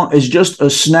Dylan's song is just a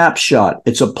snapshot.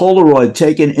 It's a Polaroid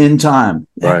taken in time.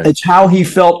 Right. It's how he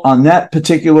felt on that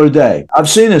particular day. I've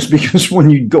seen this because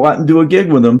when you go out and do a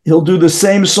gig with him, he'll do the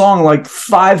same song like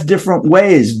 5 different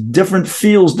ways, different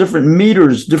feels, different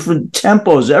meters, different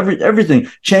tempos, everything.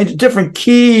 Change different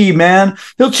key, man.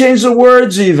 He'll change the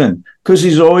words even, because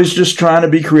he's always just trying to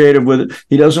be creative with it.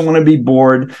 He doesn't want to be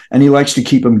bored, and he likes to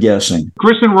keep them guessing.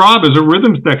 Chris and Rob, as a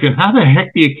rhythm section, how the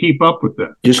heck do you keep up with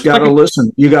that? Just got to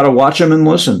listen. You got to watch him and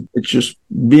listen. It's just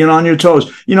being on your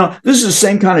toes. You know, this is the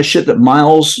same kind of shit that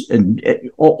Miles and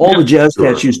all the jazz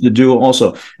cats used to do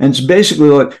also. And it's basically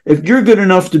like, if you're good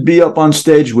enough to be up on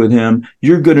stage with him,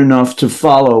 you're good enough to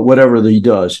follow whatever he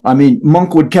does. I mean,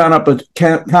 Monk would count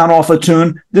off a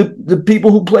tune. The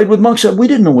people who played with Monk said, we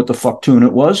didn't know what the fuck tune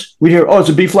it was. We'd hear, oh, it's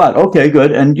a B flat. Okay,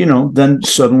 good. And, then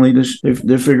suddenly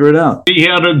they figure it out. He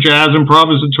had a jazz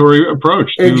improvisatory approach.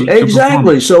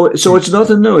 Exactly. So it's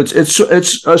nothing new. It's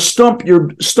a stump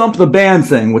the band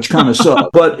thing, which kind of sucks.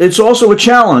 But it's also a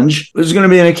challenge. There's going to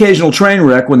be an occasional train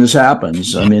wreck when this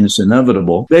happens. I mean, it's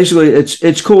inevitable. Basically,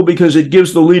 it's cool because it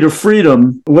gives the leader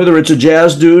freedom, whether it's a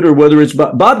jazz dude or whether it's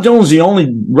Bob Dylan's the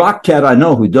only rock cat I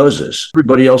know who does this.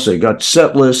 Everybody else, they got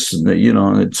set lists, and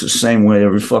it's the same way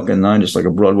every fucking night. It's like a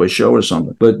Broadway show or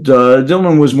something. But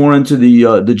Dylan was more into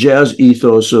the jazz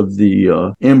ethos of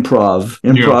the improving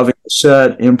the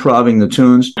set, improving the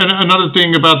tunes. And another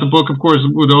thing about the book, of course,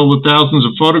 with all the thousands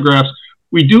of photographs,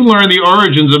 we do learn the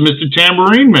origins of Mr.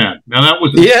 Tambourine Man. Now, that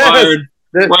was inspired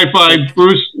right by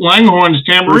Bruce Langhorne's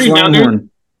tambourine. Now,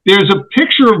 there's a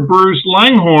picture of Bruce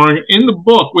Langhorne in the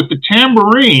book with the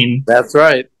tambourine. That's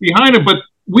right. Behind it, but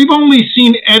we've only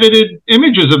seen edited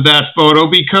images of that photo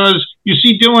because you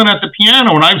see Dylan at the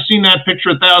piano, and I've seen that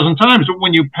picture 1,000 times, but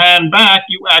when you pan back,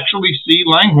 you actually see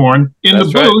Langhorne in the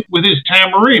booth with his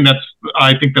tambourine.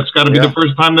 I think that's got to be the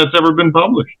first time that's ever been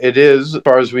published. It is, as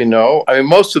far as we know. I mean,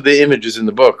 most of the images in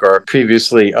the book are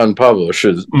previously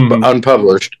unpublished.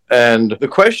 And the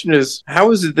question is,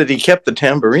 how is it that he kept the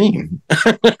tambourine?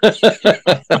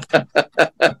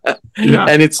 Yeah.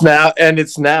 And it's now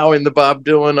in the Bob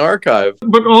Dylan archive.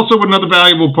 But also another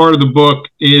valuable part of the book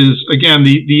is, again,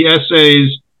 the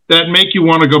essays that make you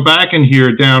want to go back and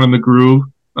hear Down in the Groove,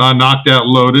 Knocked Out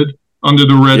Loaded, Under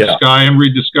the Red Sky, and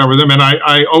rediscover them. And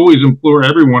I always implore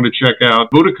everyone to check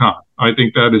out Budokan. I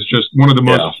think that is just one of the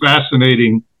most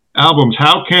fascinating albums.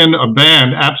 How can a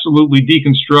band absolutely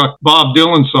deconstruct Bob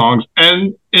Dylan songs?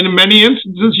 And in many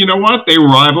instances, you know what? They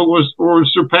rival or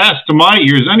surpass, to my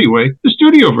ears anyway, the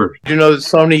studio version. Do you know that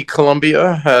Sony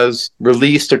Columbia has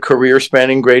released a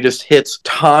career-spanning greatest hits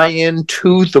tie-in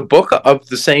to the book of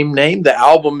the same name? The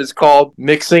album is called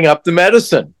Mixing Up the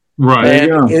Medicine. Right.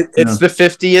 And it's the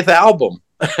 50th album.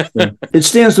 It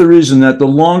stands to reason that the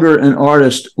longer an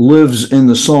artist lives in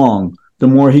the song, the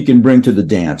more he can bring to the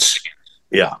dance.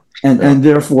 Yeah. And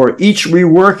therefore, each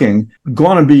reworking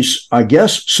going to be, I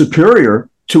guess, superior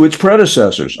to its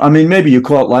predecessors. I mean, maybe you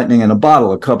caught lightning in a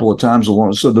bottle a couple of times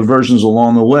along, so the versions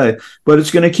along the way, but it's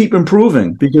going to keep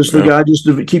improving because the guy just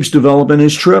keeps developing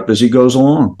his trip as he goes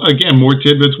along. Again, more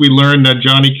tidbits. We learned that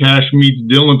Johnny Cash meets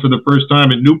Dylan for the first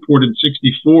time at Newport in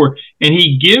 '64, and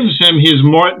he gives him his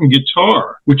Martin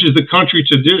guitar, which is the country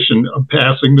tradition of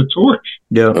passing the torch.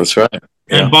 Yeah, that's right.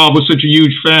 And Bob was such a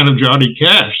huge fan of Johnny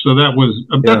Cash, so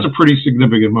that's a pretty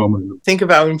significant moment. Think of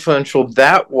how influential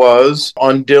that was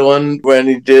on Dylan when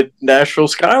he did Nashville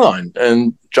Skyline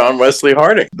and John Wesley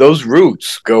Harding. Those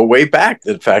roots go way back.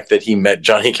 The fact that he met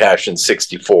Johnny Cash in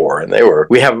 '64, and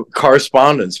we have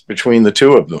correspondence between the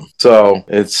two of them. So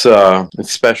it's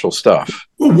special stuff.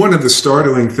 Well, one of the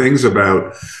startling things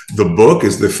about the book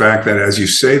is the fact that, as you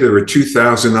say, there are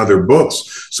 2,000 other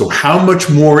books. So how much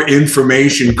more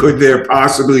information could there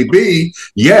possibly be?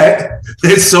 Yet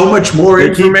there's so much more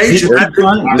information.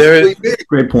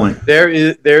 Great point. There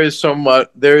is so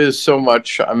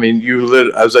much. I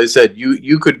mean, as I said,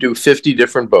 you could do 50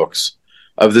 different books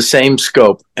of the same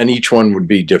scope, and each one would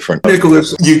be different.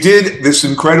 Nicholas, you did this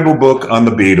incredible book on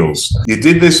the Beatles. You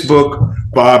did this book,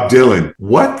 Bob Dylan.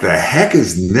 What the heck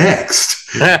is next?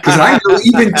 Because I know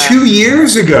even 2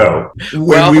 years ago,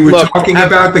 when we were talking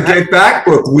about the Get Back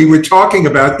book, we were talking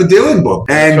about the Dylan book.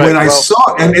 And when I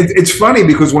saw, and it's funny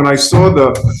because when I saw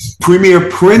the premiere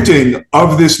printing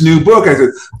of this new book, I said,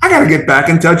 I got to get back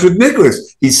in touch with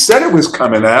Nicholas. He said it was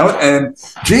coming out, and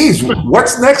geez,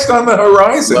 what's next on the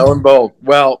horizon? Lo and behold.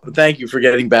 Well, thank you for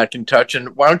getting back in touch.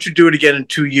 And why don't you do it again in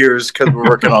 2 years, because we're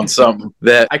working on something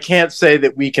that I can't say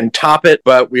that we can top it,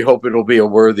 but we hope it'll be a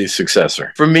worthy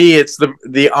successor. For me, it's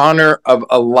the honor of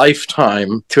a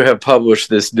lifetime to have published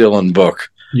this Dylan book.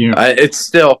 Yeah. It's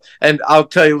still, and I'll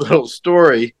tell you a little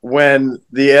story. When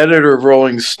the editor of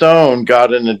Rolling Stone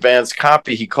got an advance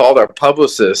copy, he called our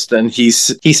publicist, and he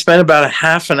spent about a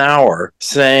half an hour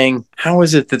saying, how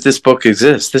is it that this book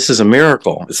exists? This is a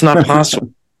miracle. It's not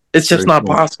possible. It's just not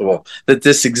possible that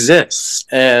this exists.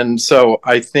 And so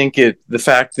I think the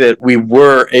fact that we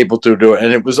were able to do it,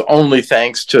 and it was only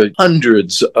thanks to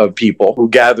hundreds of people who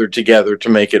gathered together to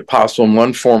make it possible in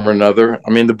one form or another.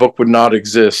 I mean, the book would not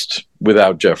exist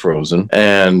without Jeff Rosen.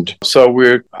 And so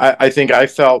I think I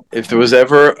felt if there was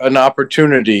ever an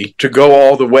opportunity to go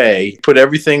all the way, put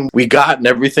everything we got and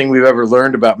everything we've ever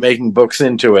learned about making books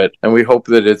into it, and we hope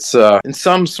that it's in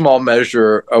some small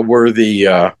measure a worthy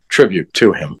tribute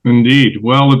to him. Indeed.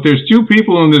 Well, if there's two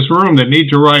people in this room that need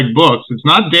to write books, it's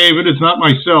not David, it's not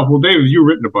myself. Well, David, you've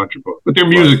written a bunch of books, but they're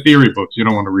music theory books. You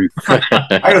don't want to read them.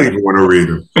 I don't even want to read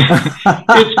them.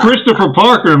 It's Christopher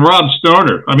Parker and Rob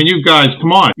Stoddard. I mean, you guys,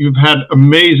 come on. You've had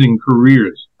amazing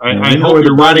careers. I hope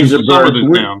you're writing some of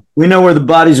this down. We know where the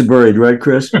bodies are buried, right,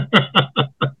 Chris?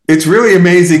 It's really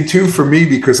amazing, too, for me,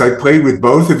 because I played with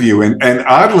both of you. And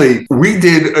oddly, we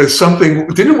did something.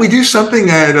 Didn't we do something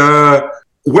at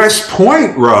West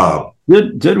Point, Rob?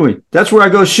 Did we? That's where I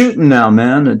go shooting now,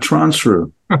 man, at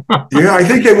Transfru. Yeah, I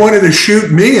think they wanted to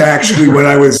shoot me, actually, when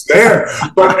I was there.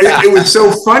 But it was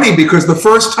so funny because the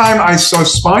first time I saw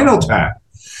Spinal Tap,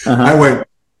 I went,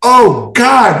 oh,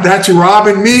 God, that's Rob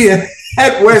and me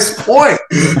at West Point.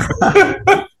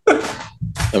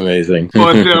 Amazing.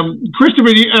 But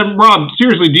Christopher, Rob,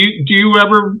 seriously, do you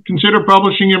ever consider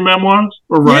publishing your memoirs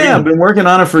or writing? Yeah, I've been working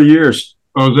on it for years.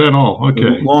 Oh, is that all?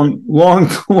 Okay.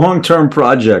 Long-term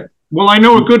project. Well, I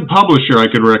know a good publisher I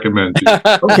could recommend to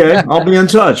you. Okay, I'll be in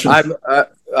touch.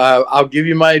 I'll give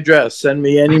you my address. Send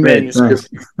me any manuscript.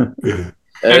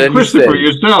 And Christopher,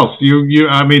 yourself,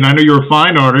 I mean, I know you're a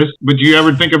fine artist, but do you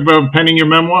ever think about penning your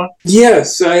memoir?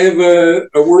 Yes, I have a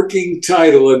working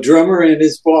title, A Drummer and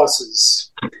His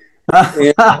Bosses.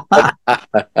 And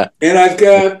I've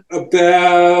got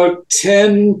about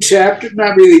 10 chapters,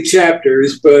 not really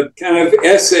chapters, but kind of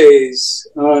essays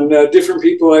on different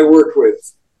people I worked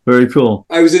with. Very cool.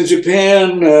 I was in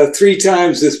Japan 3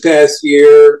 times this past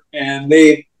year, and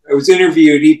I was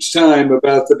interviewed each time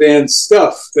about the band's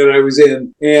stuff that I was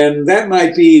in. And that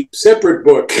might be a separate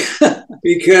book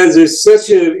because there's such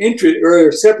an interest, or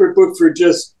a separate book for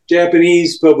just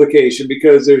Japanese publication,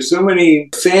 because there's so many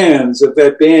fans of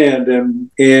that band and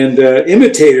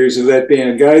imitators of that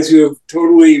band, guys who have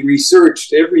totally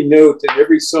researched every note and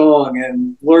every song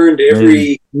and learned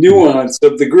every nuance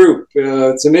of the group.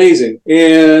 It's amazing.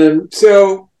 And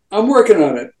so I'm working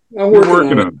on it. I'm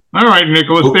working on it. All right,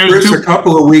 Nicholas. Well, Chris, a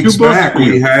couple of weeks back,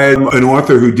 we had an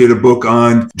author who did a book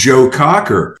on Joe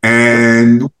Cocker,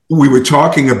 and we were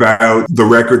talking about the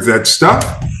record that stuck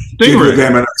with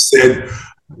them, and I said,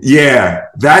 yeah,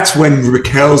 that's when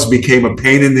Raquel's became a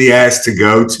pain in the ass to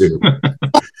go to.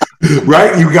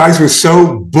 Right? You guys were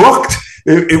so booked.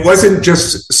 It wasn't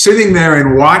just sitting there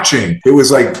and watching. It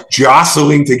was like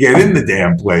jostling to get in the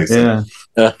damn place. Yeah.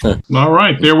 All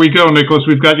right, there we go, Nicholas.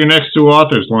 We've got your next 2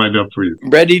 authors lined up for you.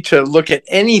 Ready to look at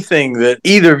anything that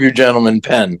either of you gentlemen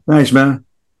pen. Thanks, man.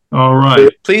 All right.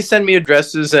 Please send me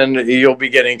addresses and you'll be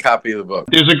getting a copy of the book.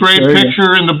 There's a great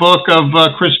picture in the book of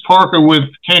Chris Parker with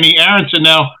Kenny Aronson.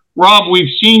 Now, Rob, we've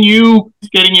seen you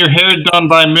getting your hair done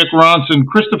by Mick Ronson.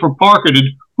 Christopher Parker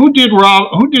Who did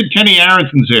Kenny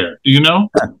Aronson's hair? Do you know?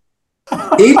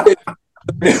 He did.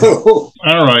 No.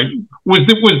 All right. Was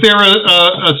there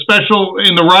a special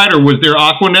in the rider? Was there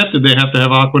Aquanet? Did they have to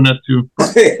have Aquanet too?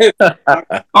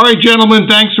 All right, gentlemen,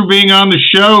 thanks for being on the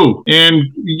show.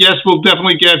 And yes, we'll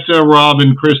definitely get Rob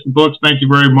and Chris the books. Thank you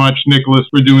very much, Nicholas,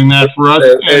 for doing that for us.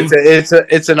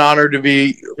 It's an honor to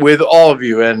be with all of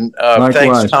you. And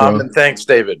thanks, Tom, and thanks,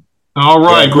 David. All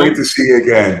right. Yeah, great to see you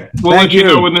again. We'll let you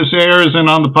know when this airs and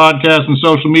on the podcast and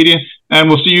social media. And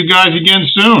we'll see you guys again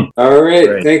soon. All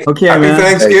right. Thanks. Okay, Happy man.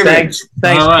 Thanksgiving. Thanks,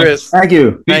 right. Chris. Thank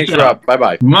you. Thanks, Rob.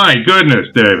 Bye-bye. My goodness,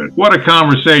 David. What a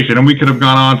conversation. And we could have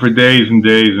gone on for days and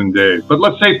days and days. But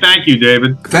let's say thank you,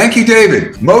 David. Thank you,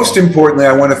 David. Most importantly,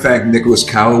 I want to thank Nicholas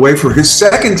Callaway for his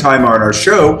second time on our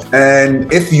show. And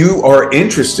if you are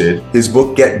interested, his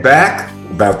book, Get Back,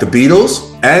 about the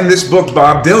Beatles, and this book,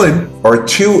 Bob Dylan, are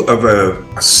two of a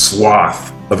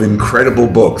swath of incredible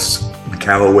books.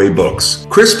 Callaway Books.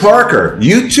 Chris Parker,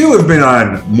 you too have been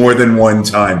on more than one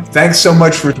time. Thanks so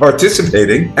much for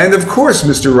participating. And of course,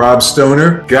 Mr. Rob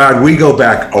Stoner, God, we go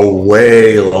back a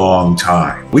way long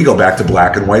time. We go back to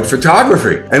black and white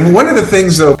photography. And one of the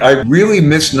things, though, I really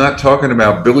miss not talking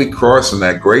about Billy Cross and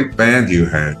that great band you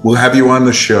had. We'll have you on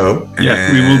the show.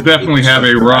 Yes, we will definitely have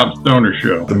a Rob Stoner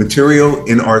show. The material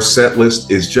in our set list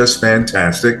is just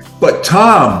fantastic. But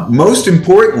Tom, most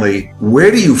importantly, where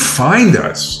do you find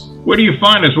us? Where do you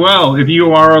find us? Well, if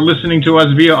you are listening to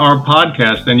us via our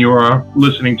podcast, then you are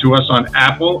listening to us on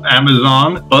Apple,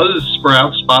 Amazon,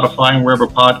 Buzzsprout, Spotify, and wherever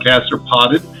podcasts are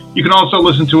podded. You can also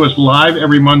listen to us live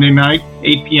every Monday night,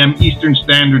 8 p.m. Eastern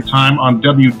Standard Time on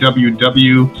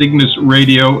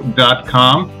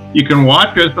www.cygnusradio.com. You can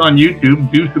watch us on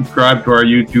YouTube. Do subscribe to our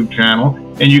YouTube channel.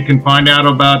 And you can find out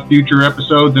about future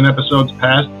episodes and episodes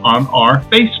past on our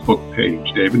Facebook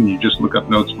page, David. And you just look up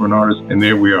Notes from an Artist, and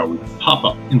there we are. We pop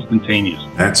up instantaneously.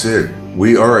 That's it.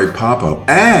 We are a pop-up.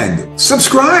 And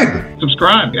subscribe.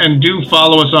 Subscribe. And do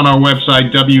follow us on our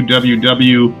website,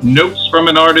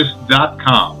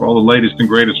 www.notesfromanartist.com, for all the latest and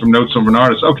greatest from Notes from an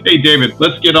Artist. Okay, David,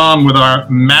 let's get on with our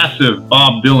massive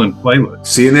Bob Dylan playlist.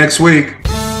 See you next week.